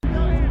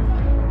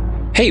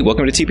Hey,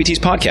 welcome to TPT's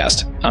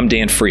podcast. I'm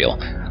Dan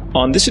Friel.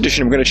 On this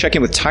edition, we're going to check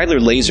in with Tyler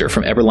Laser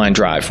from Eberline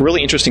Drive.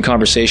 Really interesting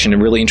conversation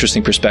and really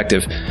interesting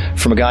perspective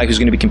from a guy who's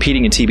going to be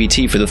competing in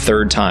TBT for the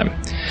third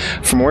time.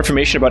 For more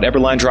information about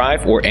Eberline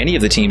Drive or any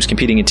of the teams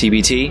competing in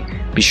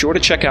TBT, be sure to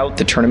check out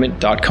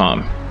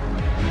thetournament.com.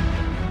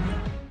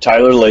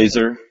 Tyler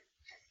Laser,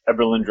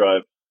 Eberline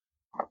Drive.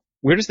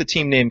 Where does the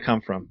team name come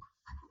from?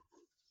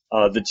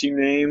 The team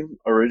name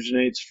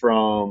originates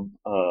from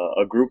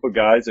a group of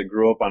guys that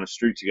grew up on a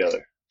street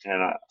together.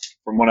 And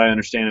from what I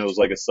understand, it was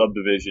like a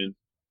subdivision.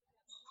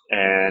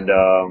 And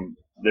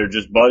they're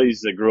just buddies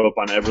that grew up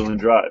on Eberline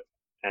Drive.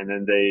 And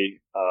then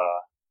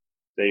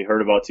they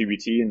heard about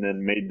TBT and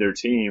then made their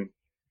team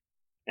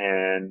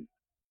and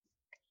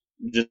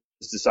just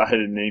decided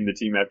to name the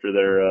team after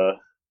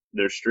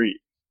their street.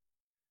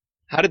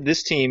 How did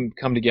this team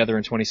come together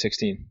in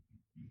 2016?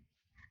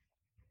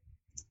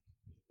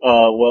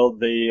 Well,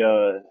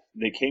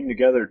 they came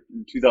together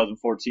in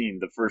 2014,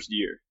 the first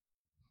year.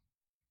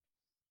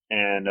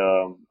 And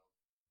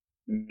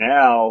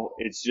now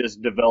it's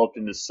just developed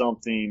into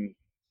something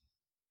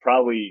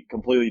probably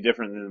completely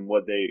different than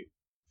what they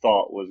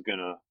thought was going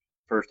to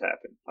first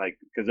happen. Like,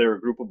 because they were a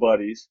group of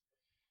buddies,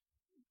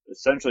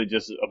 essentially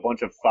just a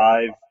bunch of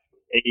 5'8"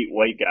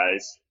 white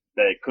guys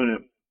that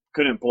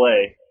couldn't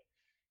play.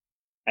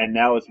 And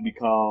now it's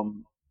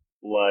become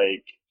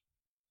like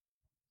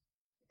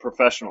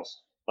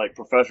professionals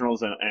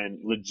and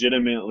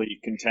legitimately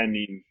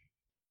contending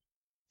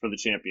for the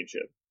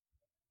championship.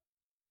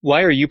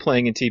 Why are you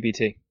playing in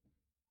TBT?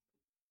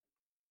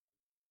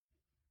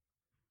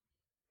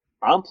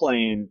 I'm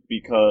playing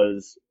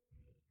because,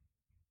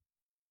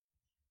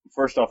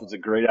 first off, it's a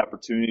great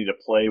opportunity to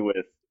play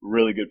with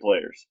really good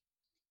players.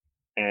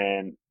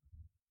 And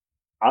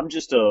I'm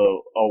just a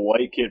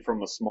white kid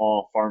from a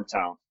small farm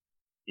town,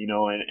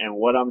 and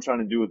what I'm trying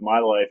to do with my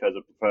life as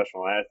a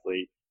professional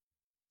athlete,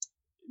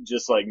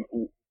 just like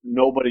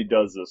nobody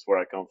does this where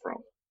I come from.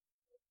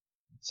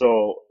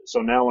 So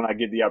now when I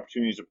get the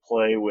opportunity to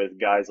play with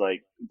guys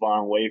like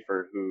Von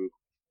Wafer, who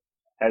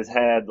has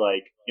had,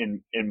 like,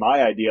 in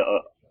my idea,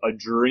 a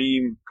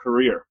dream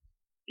career,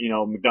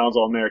 McDonald's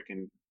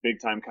All-American, big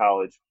time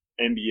college,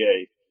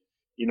 NBA,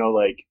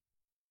 like,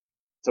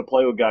 to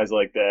play with guys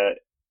like that,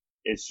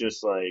 it's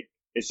just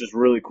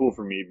really cool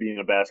for me being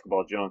a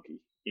basketball junkie,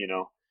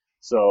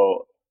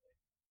 So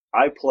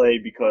I play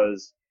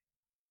because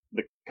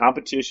the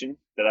competition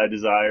that I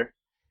desire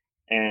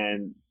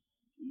and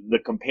the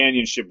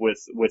companionship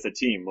with a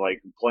team,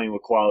 like playing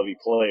with quality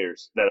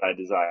players that I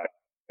desire.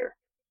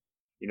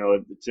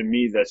 To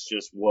me, that's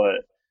just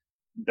what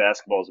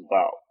basketball is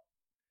about.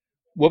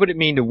 What would it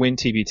mean to win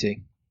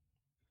TBT?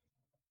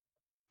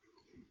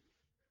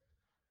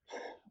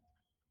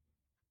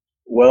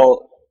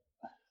 Well,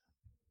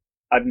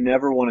 I've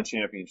never won a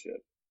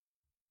championship.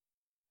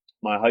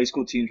 My high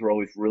school teams were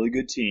always really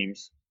good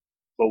teams,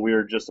 but we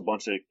were just a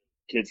bunch of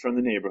kids from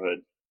the neighborhood.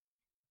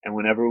 And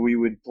whenever we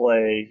would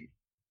play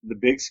the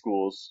big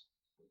schools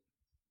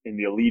in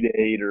the Elite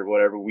Eight or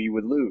whatever, we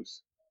would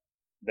lose.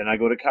 Then I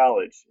go to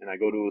college and I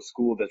go to a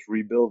school that's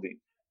rebuilding.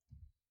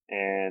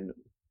 And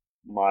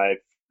my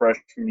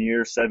freshman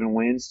year, 7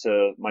 wins,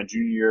 to my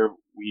junior year,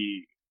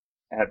 we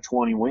have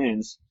 20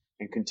 wins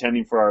and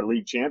contending for our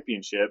league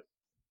championship.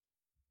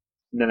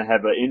 And then I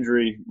have an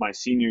injury my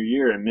senior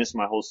year and miss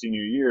my whole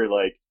senior year.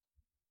 Like,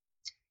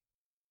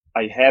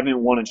 I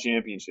haven't won a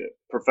championship.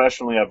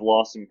 Professionally, I've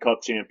lost in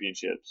cup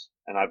championships,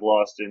 and I've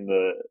lost in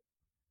the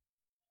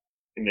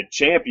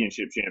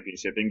championship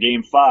in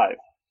game 5,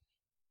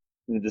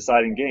 in the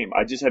deciding game.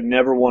 I just have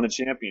never won a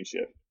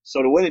championship.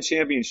 So to win a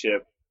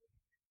championship,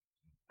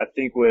 I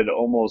think would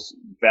almost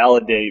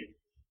validate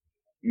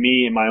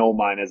me in my own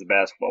mind as a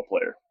basketball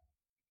player,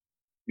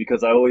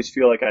 because I always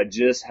feel like I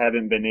just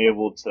haven't been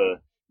able to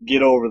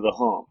get over the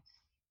hump,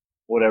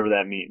 whatever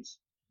that means.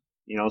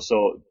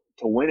 So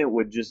to win it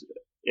would just,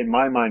 in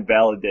my mind,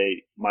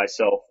 validate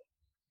myself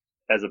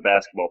as a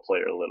basketball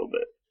player a little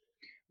bit.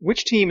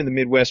 Which team in the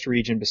Midwest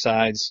region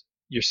besides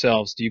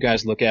yourselves do you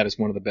guys look at as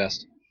one of the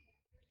best?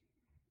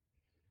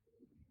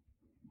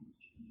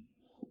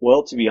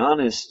 Well, to be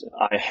honest,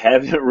 I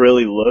haven't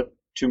really looked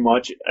too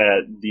much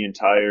at the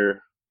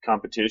entire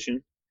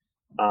competition.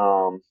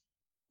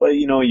 But,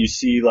 you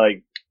see,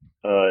 like,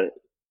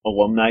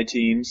 alumni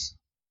teams.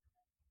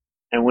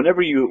 And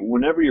whenever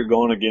you're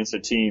going against a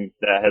team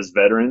that has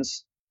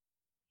veterans,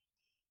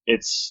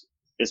 it's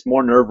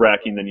more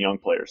nerve-wracking than young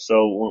players.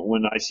 So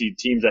when I see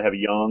teams that have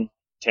young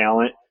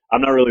talent,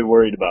 I'm not really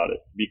worried about it,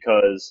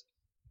 because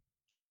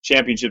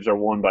championships are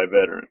won by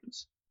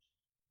veterans.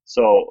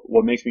 So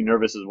what makes me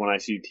nervous is when I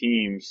see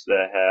teams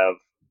that have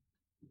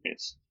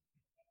it's,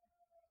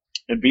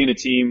 and being a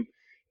team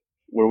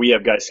where we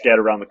have guys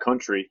scattered around the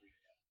country,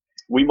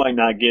 we might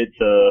not get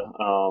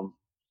the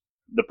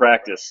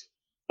practice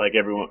like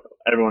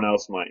everyone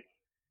else might.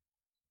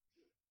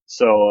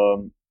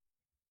 So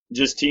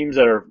just teams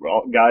that are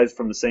guys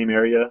from the same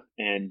area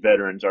and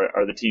veterans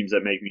are the teams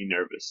that make me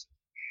nervous.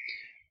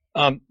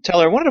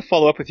 Tyler, I wanted to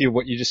follow up with you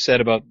what you just said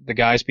about the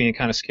guys being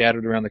kind of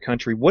scattered around the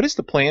country. What is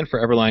the plan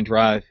for Eberline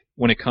Drive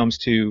when it comes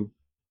to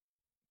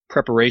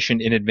preparation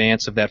in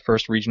advance of that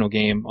first regional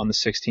game on the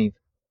 16th?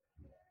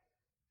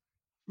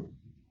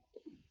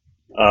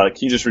 Can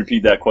you just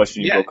repeat that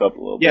question? You broke up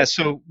a little bit. Yeah.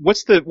 So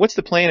what's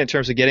the plan in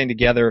terms of getting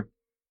together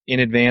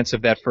in advance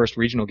of that first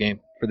regional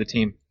game for the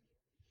team?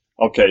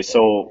 Okay,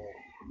 so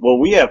what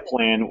we have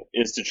planned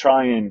is to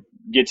try and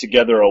get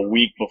together a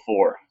week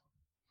before.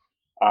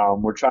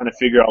 We're trying to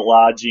figure out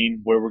lodging,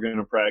 where we're going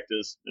to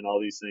practice, and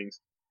all these things.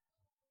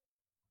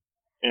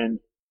 And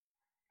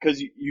because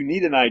you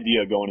need an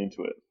idea going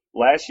into it.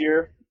 Last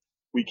year,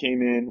 we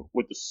came in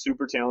with a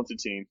super talented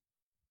team,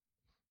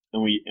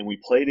 and we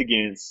played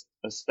against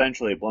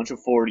essentially a bunch of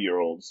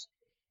 40-year-olds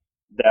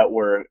that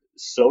were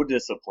so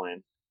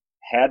disciplined,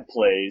 had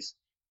plays,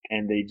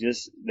 and they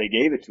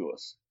gave it to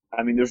us.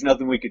 I mean, there's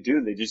nothing we could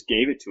do. They just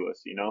gave it to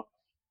us, you know?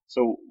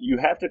 So you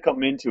have to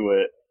come into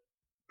it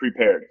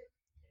prepared.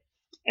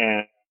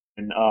 And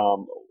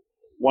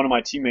one of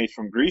my teammates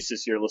from Greece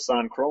this year,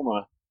 Lasan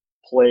Kroma,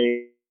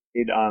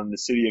 played on the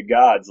City of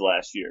Gods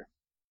last year,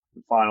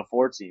 the Final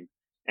Four team.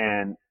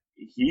 And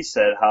he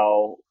said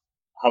how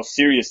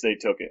serious they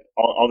took it.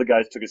 All the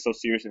guys took it so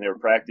serious, and they were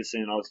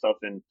practicing and all this stuff,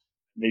 and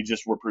they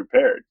just were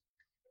prepared.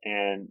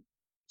 And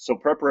so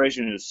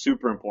preparation is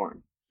super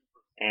important.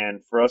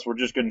 And for us, we're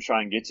just going to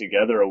try and get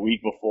together a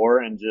week before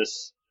and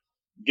just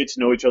get to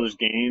know each other's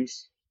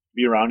games,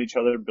 be around each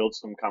other, build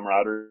some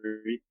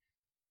camaraderie,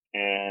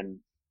 and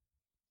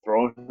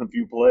throw in a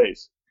few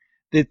plays.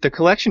 The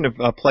collection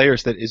of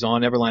players that is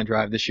on Everline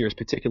Drive this year is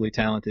particularly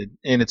talented,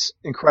 and it's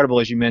incredible,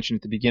 as you mentioned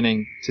at the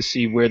beginning, to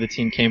see where the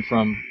team came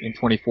from in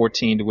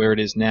 2014 to where it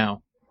is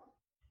now.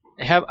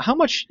 How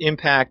much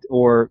impact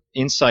or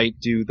insight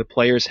do the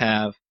players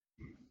have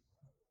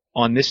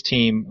on this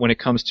team when it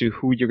comes to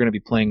who you're going to be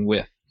playing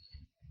with?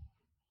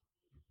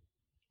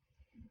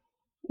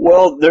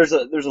 Well, there's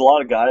a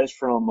lot of guys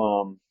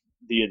from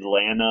the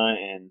Atlanta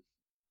and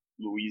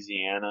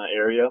Louisiana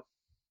area,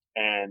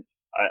 and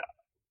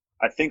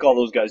I think all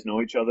those guys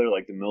know each other,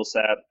 like the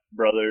Millsap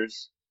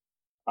brothers,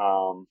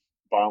 Von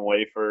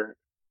Wafer.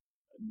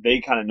 They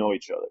kind of know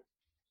each other.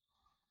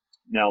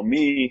 Now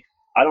me,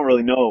 I don't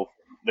really know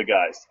the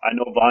guys. I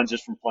know Von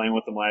just from playing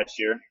with them last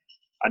year.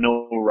 I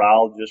know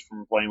Raul just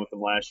from playing with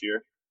them last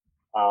year.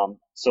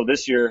 So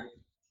this year,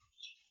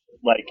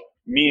 like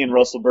me and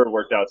Russell Bird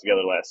worked out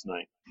together last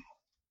night.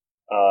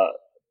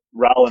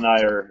 Raul and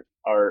I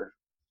are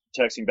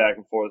texting back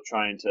and forth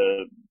trying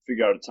to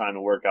figure out a time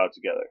to work out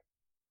together.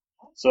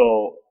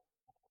 So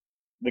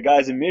the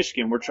guys in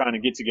Michigan, we're trying to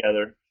get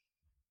together,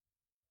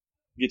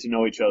 get to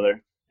know each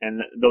other.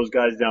 And those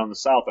guys down in the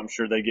South, I'm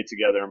sure they get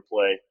together and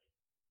play.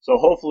 So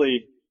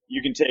hopefully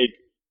you can take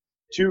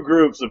two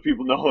groups of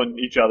people knowing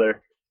each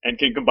other and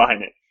can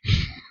combine it.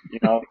 You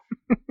know,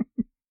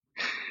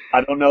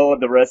 I don't know what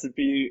the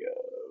recipe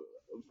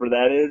for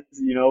that is,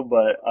 you know,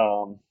 but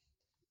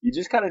you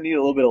just kind of need a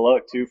little bit of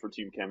luck too for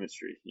team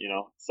chemistry, you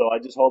know. So I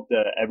just hope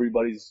that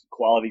everybody's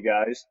quality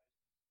guys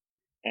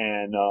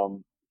and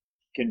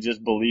can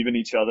just believe in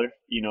each other,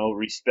 you know,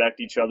 respect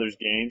each other's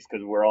games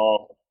because we're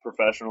all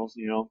professionals,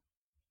 you know,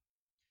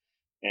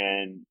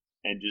 and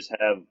just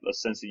have a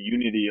sense of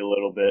unity a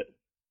little bit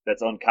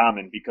that's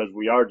uncommon because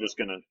we are just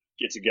going to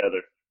get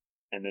together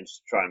and then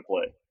just try and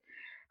play.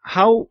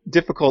 How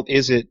difficult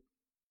is it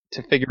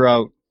to figure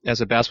out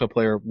as a basketball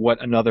player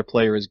what another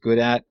player is good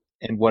at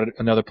and what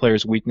another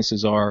player's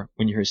weaknesses are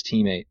when you're his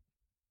teammate?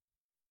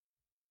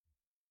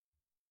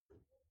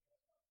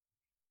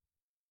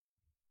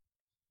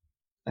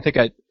 I think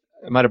I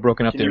might have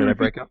broken up there. Did I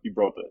break up? You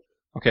broke it.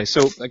 Okay,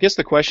 so I guess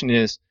the question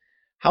is,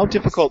 how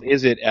difficult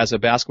is it as a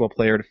basketball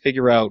player to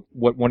figure out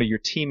what one of your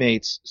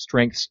teammates'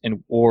 strengths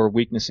and or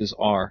weaknesses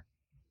are?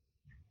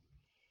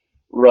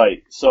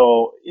 Right.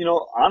 So, you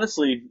know,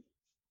 honestly,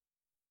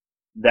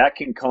 that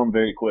can come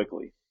very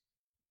quickly.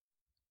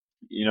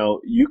 You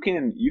know, you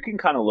can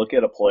kind of look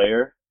at a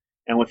player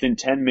and within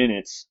 10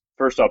 minutes,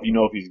 first off, you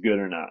know if he's good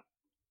or not.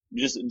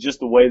 Just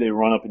the way they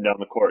run up and down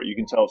the court, you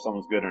can tell if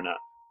someone's good or not.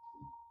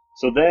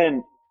 So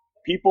then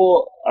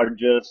people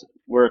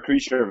we're a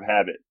creature of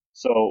habit.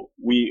 So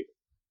we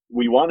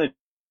want to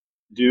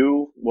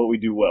do what we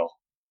do well,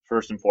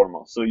 first and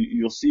foremost. So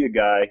you'll see a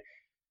guy,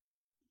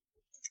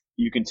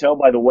 you can tell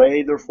by the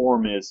way their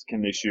form is,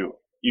 can they shoot?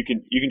 You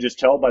can just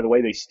tell by the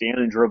way they stand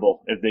and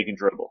dribble if they can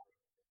dribble.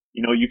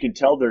 You know, you can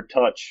tell their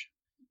touch,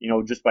 you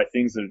know, just by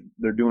things that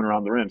they're doing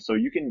around the rim. So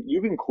you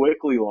can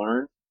quickly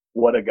learn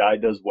what a guy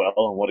does well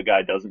and what a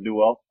guy doesn't do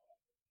well.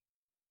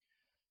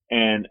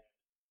 And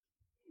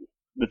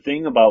the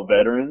thing about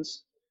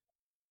veterans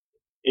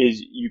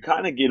is you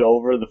kind of get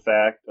over the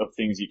fact of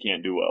things you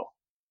can't do well.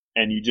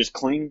 And you just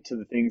cling to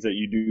the things that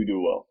you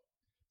do well.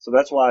 So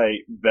that's why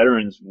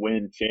veterans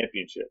win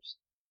championships.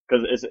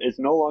 Because it's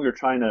no longer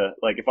trying to,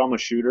 like, if I'm a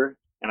shooter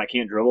and I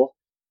can't dribble,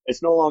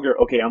 it's no longer,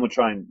 okay, I'm going to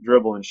try and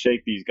dribble and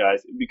shake these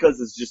guys because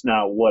it's just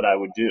not what I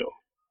would do.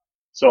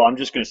 So I'm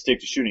just going to stick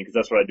to shooting because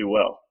that's what I do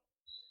well.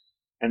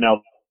 And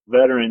now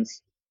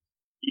veterans,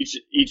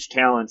 each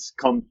talents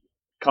come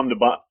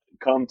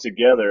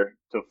together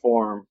to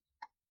form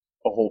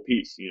a whole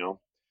piece, you know.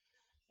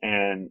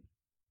 And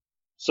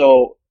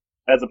So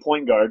as a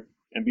point guard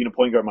and being a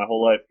point guard my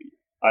whole life,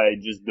 I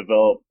just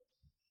developed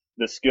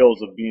the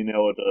skills of being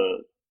able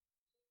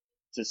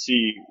to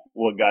see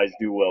what guys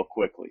do well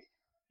quickly,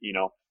 you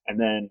know. And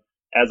then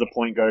as a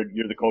point guard,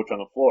 you're the coach on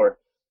the floor,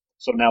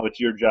 so now it's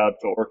your job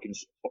to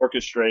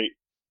orchestrate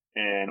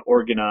and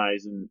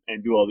organize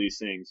and do all these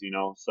things, you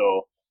know.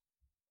 So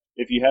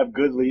if you have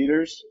good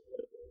leaders,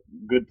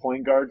 good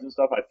point guards and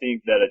stuff, I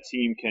think that a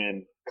team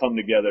can come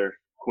together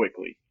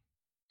quickly.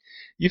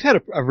 You've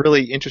had a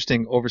really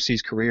interesting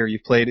overseas career.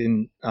 You've played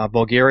in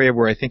Bulgaria,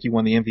 where I think you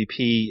won the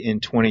MVP in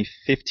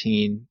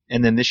 2015,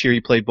 and then this year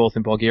you played both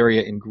in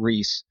Bulgaria and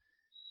Greece.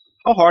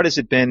 How hard has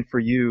it been for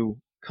you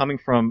coming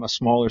from a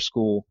smaller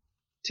school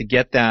to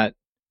get that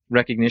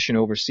recognition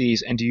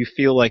overseas? And do you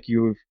feel like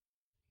you've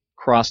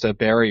crossed a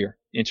barrier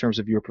in terms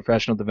of your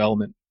professional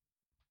development?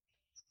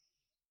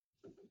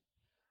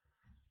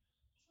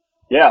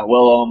 Yeah,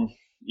 well,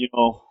 you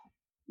know,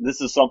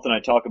 this is something I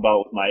talk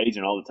about with my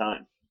agent all the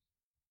time.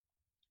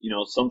 You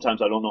know,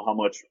 sometimes I don't know how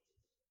much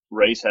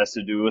race has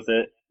to do with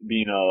it.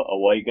 Being a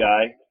white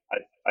guy,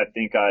 I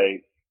think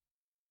I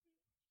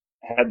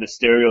had the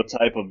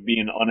stereotype of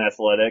being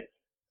unathletic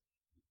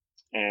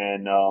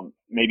and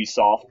maybe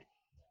soft.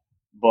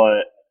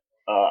 But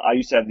I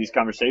used to have these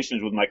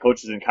conversations with my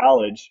coaches in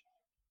college.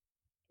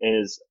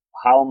 Is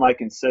how am I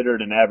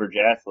considered an average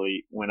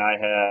athlete when I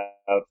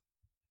have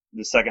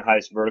the second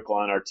highest vertical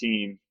on our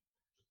team?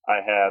 I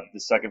have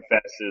the second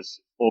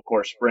fastest full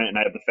course sprint, and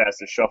I have the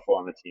fastest shuffle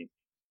on the team.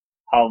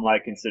 How am I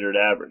considered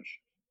average?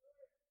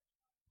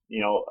 You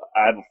know,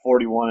 I have a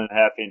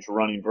 41.5-inch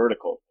running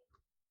vertical.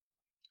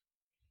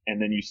 And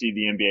then you see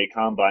the NBA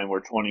combine where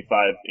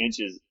 25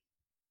 inches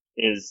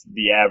is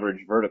the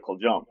average vertical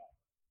jump.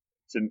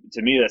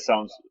 To me, that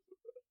sounds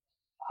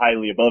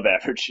highly above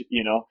average,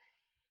 you know?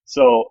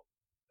 So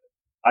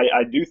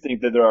I do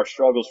think that there are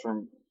struggles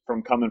from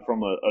coming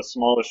from a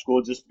smaller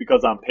school just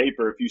because on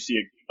paper, if you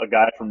see a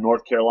guy from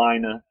North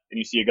Carolina and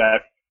you see a guy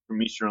from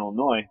Eastern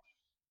Illinois,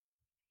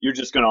 you're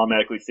just going to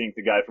automatically think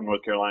the guy from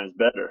North Carolina is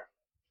better.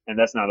 And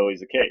that's not always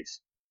the case,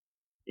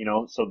 you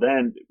know? So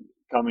then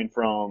coming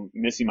from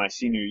missing my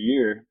senior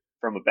year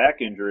from a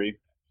back injury,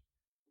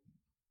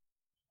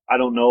 I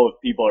don't know if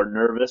people are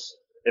nervous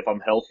if I'm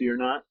healthy or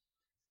not.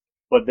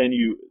 But then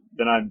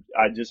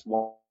I just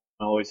want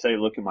to always say,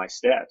 look at my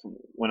stats.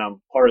 When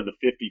I'm part of the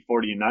 50,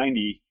 40, and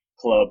 90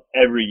 club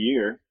every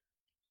year,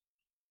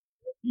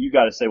 you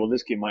got to say, well,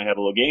 this kid might have a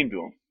little game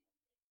to him.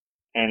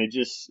 And it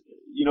just,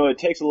 you know, it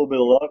takes a little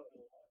bit of luck.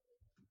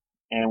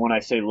 And when I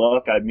say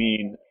luck, I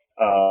mean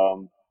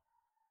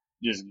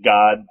just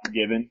God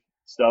given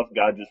stuff.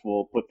 God just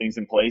will put things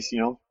in place, you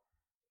know.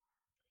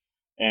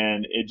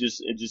 And it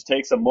just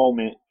takes a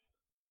moment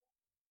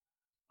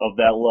of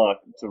that luck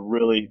to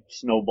really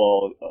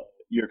snowball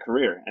your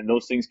career. And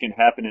those things can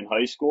happen in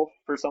high school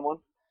for someone.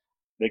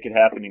 They could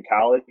happen in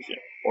college,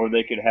 or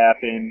they could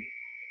happen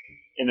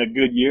in a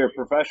good year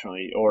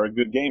professionally or a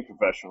good game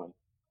professionally.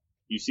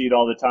 You see it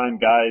all the time.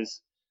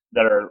 Guys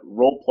that are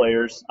role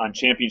players on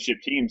championship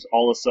teams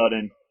all of a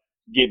sudden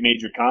get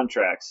major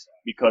contracts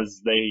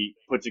because they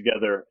put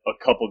together a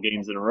couple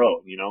games in a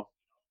row, you know?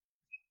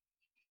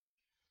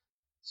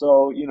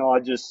 So, you know, I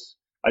just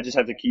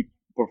have to keep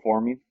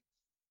performing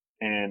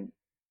and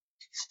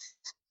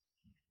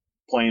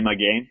playing my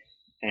game,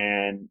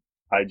 and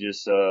I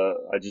just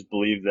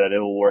believe that it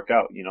will work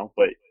out, you know.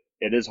 But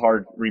it is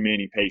hard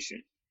remaining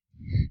patient.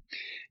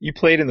 You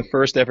played in the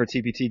first ever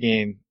TBT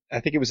game. I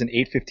think it was an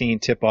 8:15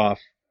 tip-off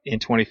in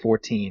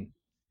 2014.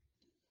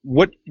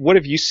 What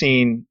have you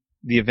seen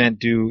the event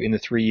do in the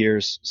 3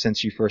 years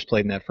since you first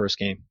played in that first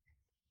game?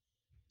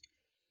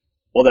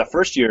 Well, that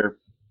first year,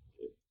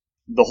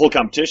 the whole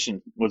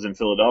competition was in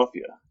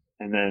Philadelphia,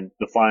 and then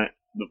the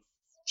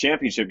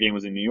championship game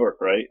was in New York,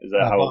 right? Is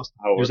that Boston.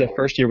 how It was it that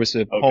first year was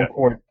a Okay. home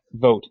court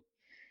vote.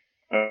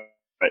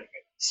 Right.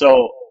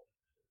 So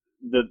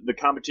the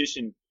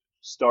competition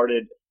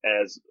started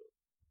as,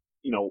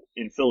 you know,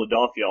 in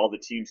Philadelphia, all the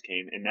teams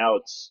came, and now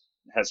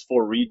has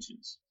four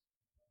regions,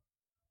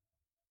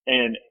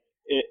 and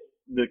it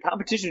the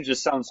competition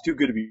just sounds too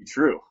good to be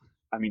true.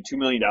 I mean, $2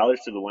 million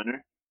to the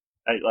winner.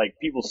 Like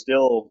people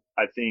still,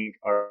 I think,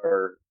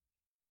 are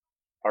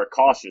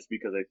cautious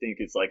because they think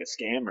it's like a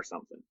scam or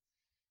something.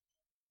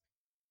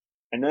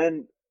 And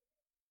then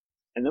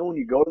and then when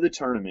you go to the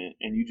tournament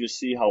and you just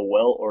see how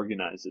well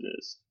organized it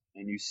is,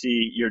 and you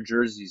see your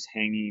jerseys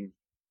hanging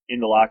in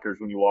the lockers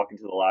when you walk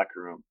into the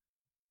locker room,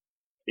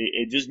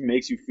 it just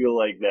makes you feel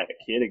like that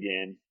kid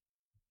again.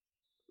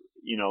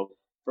 You know,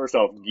 first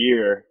off,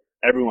 gear.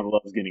 Everyone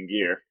loves getting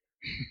gear,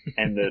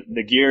 and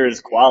the gear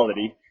is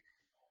quality,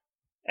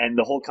 and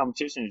the whole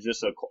competition is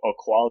just a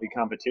quality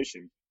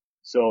competition.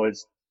 So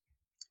it's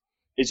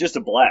just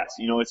a blast.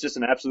 You know, it's just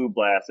an absolute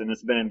blast, and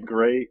it's been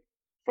great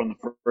from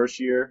the first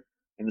year,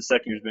 and the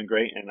second year's been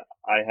great, and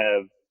I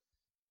have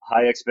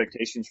high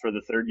expectations for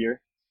the third year,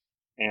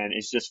 and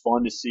it's just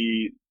fun to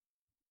see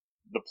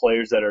the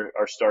players that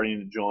are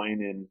starting to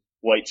join, and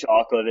White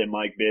Chocolate and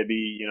Mike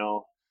Bibby. You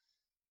know,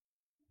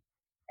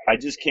 I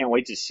just can't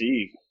wait to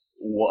see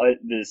what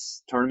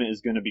this tournament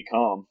is going to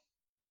become.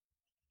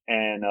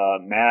 And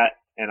Matt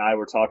and I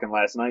were talking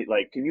last night.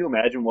 Like, can you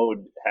imagine what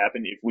would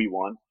happen if we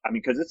won? I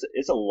mean, because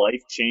it's a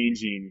life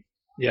changing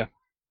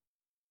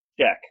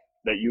check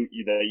that you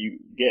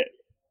get.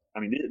 I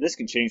mean, this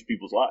can change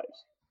people's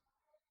lives.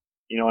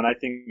 And I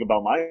think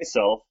about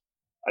myself.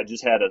 I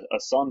just had a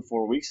son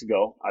 4 weeks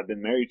ago. I've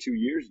been married 2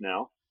 years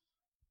now,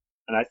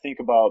 and I think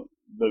about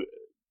the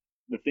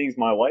things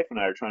my wife and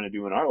I are trying to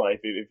do in our life.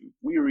 If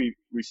we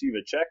receive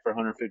a check for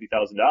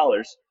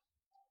 $150,000,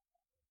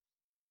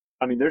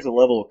 I mean, there's a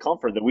level of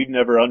comfort that we've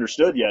never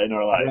understood yet in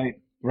our life.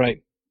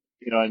 Right.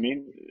 You know what I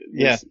mean?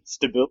 Yeah.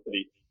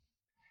 Stability.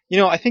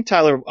 I think,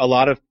 Tyler, a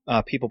lot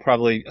of people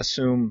probably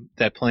assume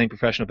that playing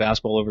professional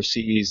basketball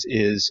overseas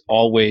is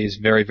always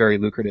very, very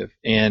lucrative.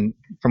 And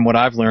from what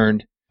I've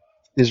learned,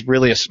 there's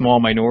really a small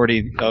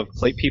minority of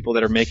people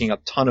that are making a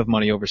ton of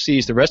money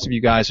overseas. The rest of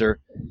you guys are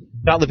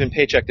not living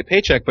paycheck to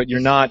paycheck, but you're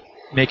not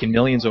making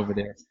millions over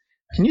there.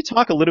 Can you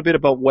talk a little bit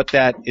about what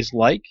that is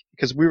like?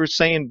 Because we were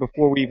saying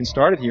before we even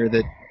started here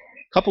that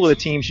a couple of the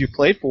teams you've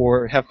played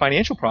for have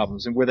financial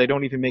problems and where they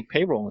don't even make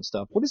payroll and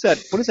stuff. What is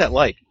that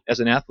like as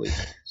an athlete?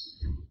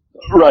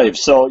 Right.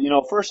 So,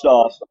 first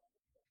off,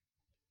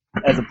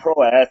 as a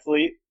pro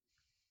athlete,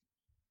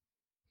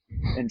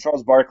 and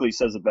Charles Barkley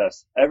says it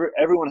best,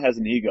 everyone has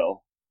an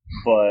ego,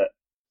 but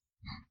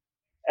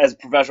as a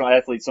professional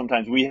athlete,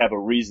 sometimes we have a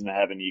reason to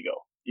have an ego.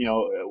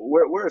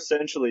 We're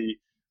essentially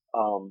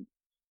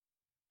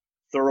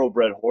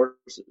thoroughbred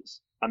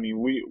horses. I mean,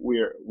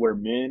 we're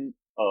men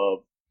of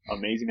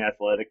amazing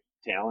athletic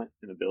talent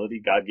and ability,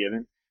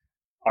 God-given.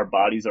 Our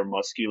bodies are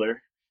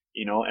muscular,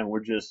 and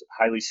we're just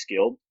highly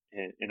skilled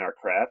in our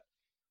craft.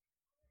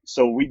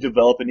 So we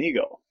develop an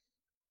ego.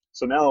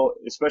 So now,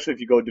 especially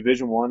if you go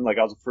Division I, like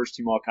I was a first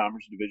team all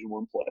conference Division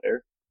I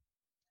player,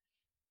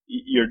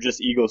 your just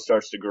ego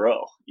starts to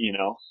grow,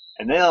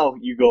 and now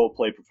you go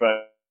play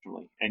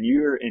professionally and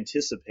you're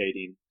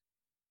anticipating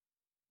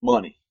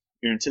money.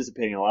 You're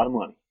anticipating a lot of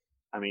money.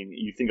 I mean,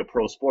 you think of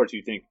pro sports,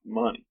 you think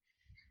money.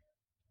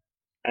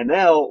 And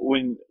now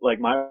when, like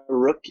my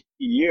rookie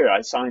year,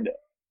 I signed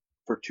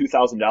for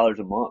 $2,000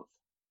 a month.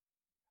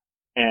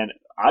 And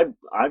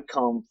I've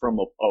come from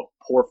a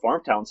poor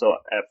farm town, so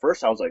at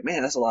first I was like,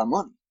 man, that's a lot of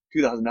money,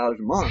 $2,000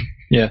 a month.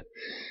 Yeah.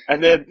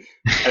 And then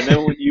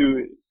when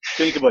you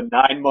think of a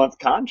 9-month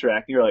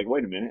contract, you're like,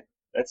 wait a minute,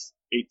 that's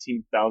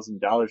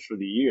 $18,000 for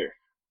the year.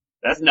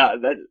 That's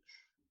not that.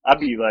 I'd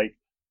be like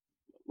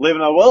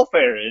living on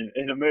welfare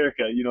in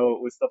America,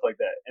 with stuff like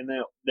that. And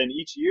then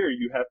each year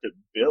you have to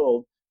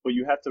build, but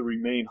you have to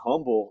remain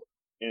humble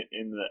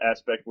in the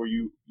aspect where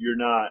you're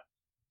not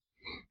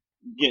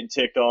getting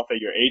ticked off at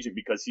your agent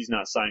because he's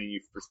not signing you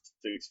for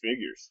 6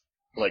 figures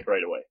like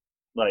right away.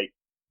 Like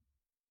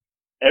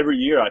every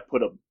year I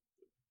put up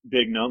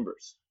big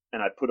numbers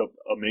and I put up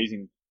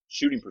amazing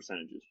shooting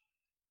percentages,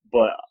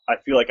 but I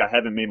feel like I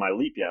haven't made my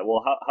leap yet.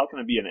 Well, how can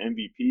I be an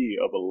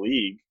MVP of a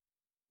league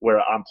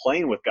where I'm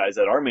playing with guys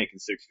that are making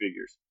 6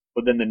 figures,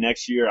 but then the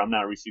next year I'm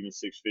not receiving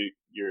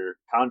 6-figure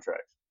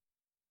contracts?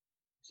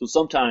 So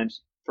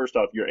sometimes, first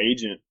off, your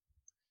agent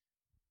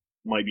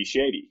might be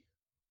shady.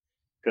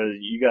 Because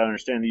you gotta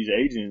understand, these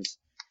agents,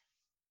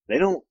 they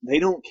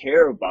don't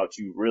care about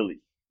you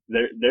really.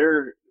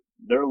 They're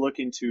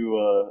looking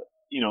to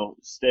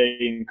stay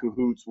in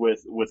cahoots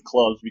with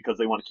clubs because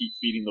they want to keep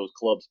feeding those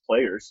clubs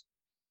players.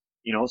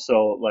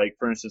 So like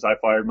for instance, I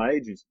fired my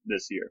agent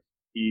this year.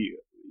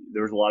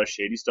 There was a lot of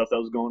shady stuff that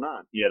was going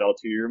on. He had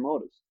ulterior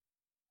motives.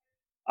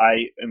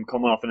 I am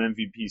coming off an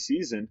MVP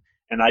season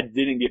and I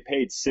didn't get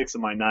paid 6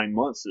 of my 9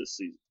 months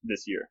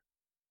this year.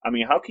 I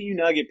mean, how can you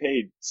not get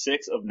paid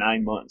 6 of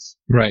 9 months?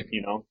 Right.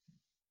 And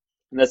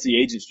that's the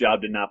agent's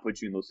job to not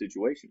put you in those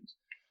situations.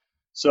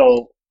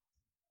 So,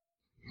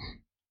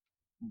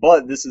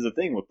 but this is the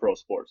thing with pro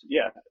sports.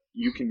 Yeah,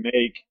 you can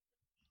make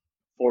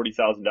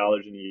 $40,000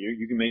 in a year.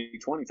 You can make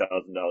 $20,000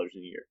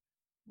 in a year.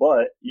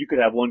 But you could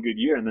have one good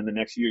year, and then the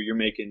next year you're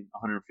making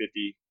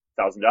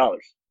 $150,000,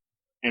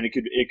 and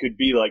it could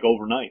be like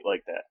overnight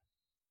like that.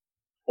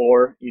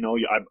 Or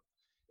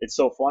it's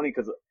so funny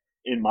because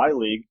in my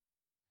league,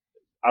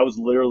 I was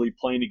literally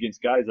playing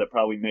against guys that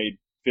probably made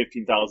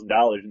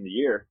 $15,000 in the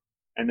year,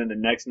 and then the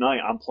next night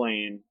I'm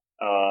playing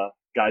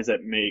guys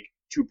that make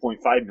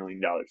 $2.5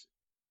 million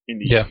in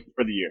the year,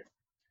 for the year.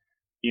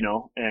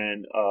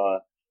 And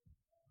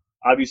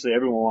obviously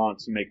everyone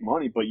wants to make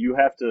money, but you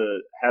have to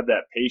have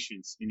that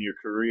patience in your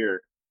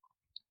career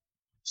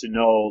to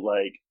know,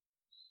 like,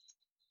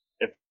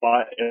 if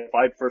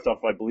I first off,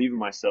 if I believe in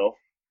myself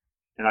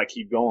and I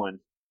keep going,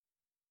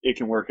 it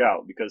can work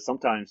out. Because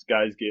sometimes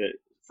guys get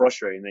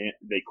frustrated and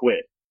they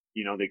quit.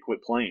 They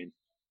quit playing.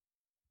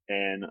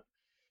 And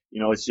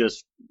it's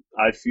just,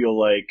 I feel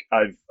like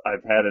I've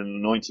had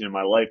an anointing in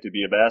my life to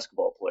be a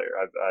basketball player.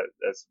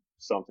 That's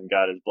something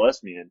God has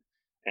blessed me in.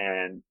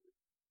 And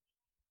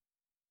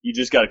you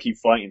just got to keep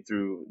fighting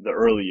through the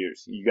early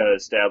years. You got to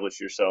establish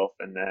yourself,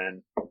 and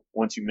then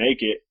once you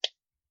make it,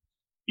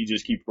 you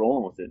just keep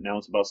rolling with it. Now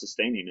it's about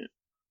sustaining it.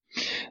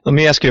 Let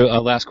me ask you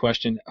a last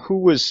question. Who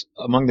was,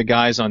 among the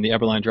guys on the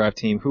Eberline Drive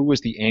team, who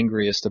was the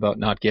angriest about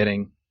not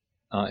getting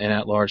an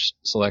at-large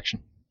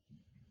selection?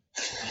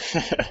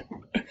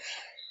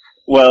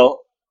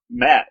 Well,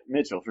 Matt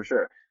Mitchell, for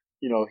sure.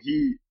 You know,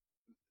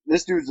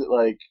 this dude's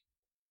like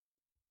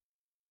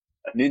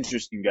an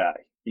interesting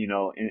guy, you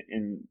know,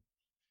 in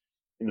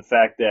the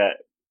fact that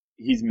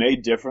he's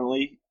made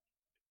differently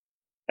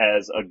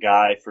as a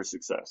guy for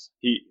success.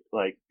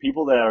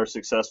 People that are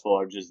successful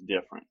are just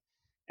different.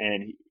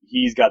 And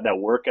he's got that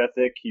work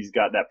ethic, he's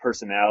got that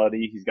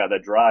personality, he's got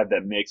that drive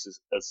that makes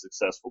a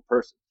successful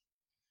person.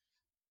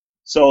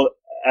 So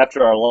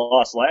after our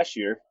loss last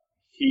year,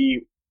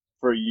 he,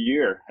 for a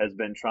year, has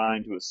been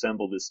trying to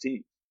assemble this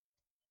team.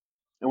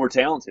 And we're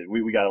talented.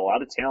 We got a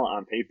lot of talent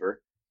on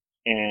paper,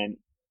 and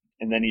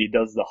then he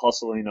does the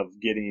hustling of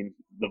getting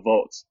the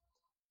votes.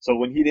 So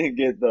when he didn't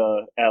get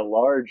the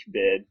at-large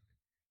bid,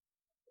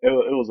 it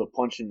was a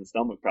punch in the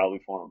stomach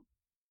probably for him.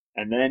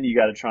 And then you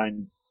got to try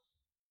and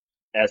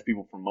ask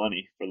people for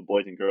money for the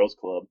Boys and Girls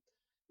Club,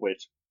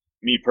 which,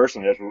 me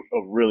personally, that's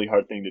a really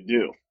hard thing to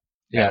do.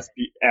 Yeah.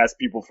 Ask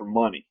people for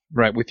money.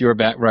 Right, with your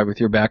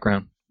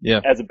background.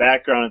 Yeah. As a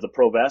background as a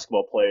pro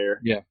basketball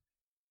player. Yeah.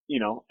 You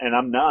know, and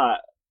I'm gonna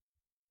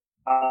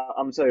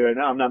tell you right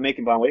now, I'm not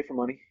making Von Way for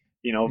money.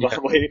 You know,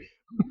 Von Way,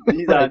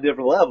 he's on a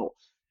different level.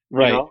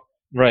 Right. You know?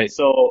 Right.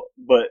 So,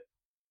 but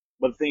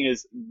the thing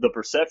is, the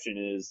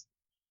perception is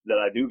that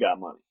I do got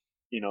money,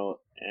 you know,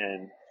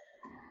 and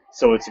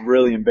so it's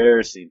really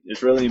embarrassing.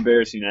 It's really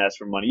embarrassing to ask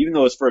for money, even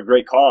though it's for a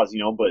great cause, you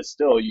know, but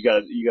still you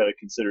gotta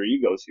consider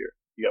egos here.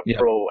 You got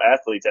pro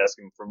athletes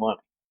asking for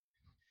money,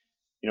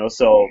 you know,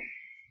 so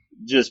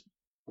just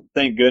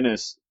thank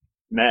goodness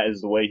Matt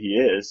is the way he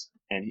is,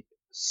 and he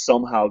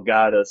somehow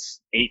got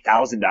us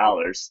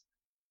 $8,000,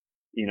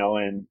 you know,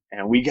 and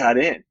we got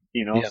in,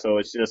 you know, so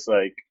it's just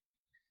like,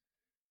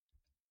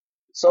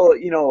 so,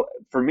 you know,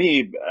 for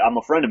me, I'm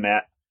a friend of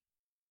Matt.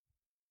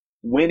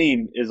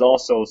 Winning is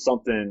also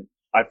something,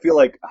 I feel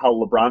like how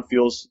LeBron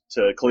feels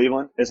to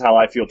Cleveland is how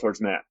I feel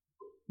towards Matt.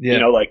 Yeah. You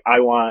know, like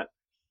I want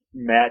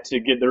Matt to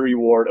get the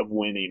reward of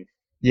winning.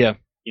 Yeah.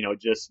 You know,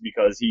 just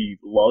because he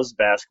loves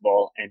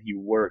basketball and he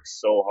works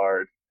so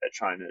hard at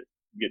trying to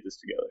get this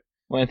together.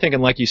 Well, I'm thinking,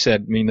 like you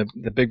said, I mean,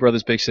 the Big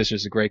Brothers Big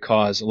Sisters is a great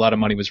cause. A lot of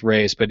money was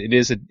raised, but it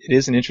is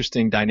an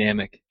interesting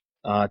dynamic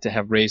to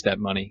have raised that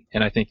money.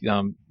 And I think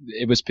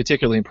it was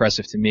particularly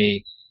impressive to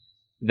me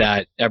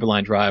that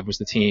Eberline Drive was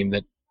the team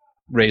that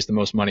raised the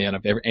most money out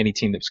of any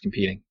team that was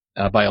competing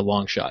by a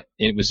long shot.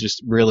 It was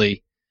just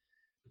really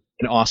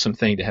an awesome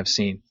thing to have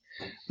seen.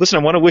 Listen,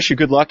 I want to wish you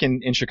good luck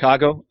in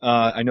Chicago.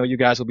 I know you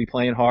guys will be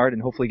playing hard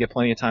and hopefully get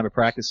plenty of time to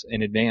practice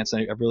in advance.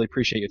 I really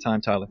appreciate your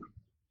time, Tyler.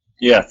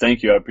 Yeah,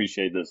 thank you. I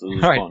appreciate this. It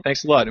was All right, fun.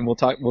 Thanks a lot, and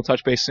we'll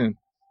touch base soon.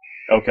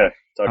 Okay,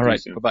 talk to you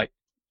soon. Bye-bye.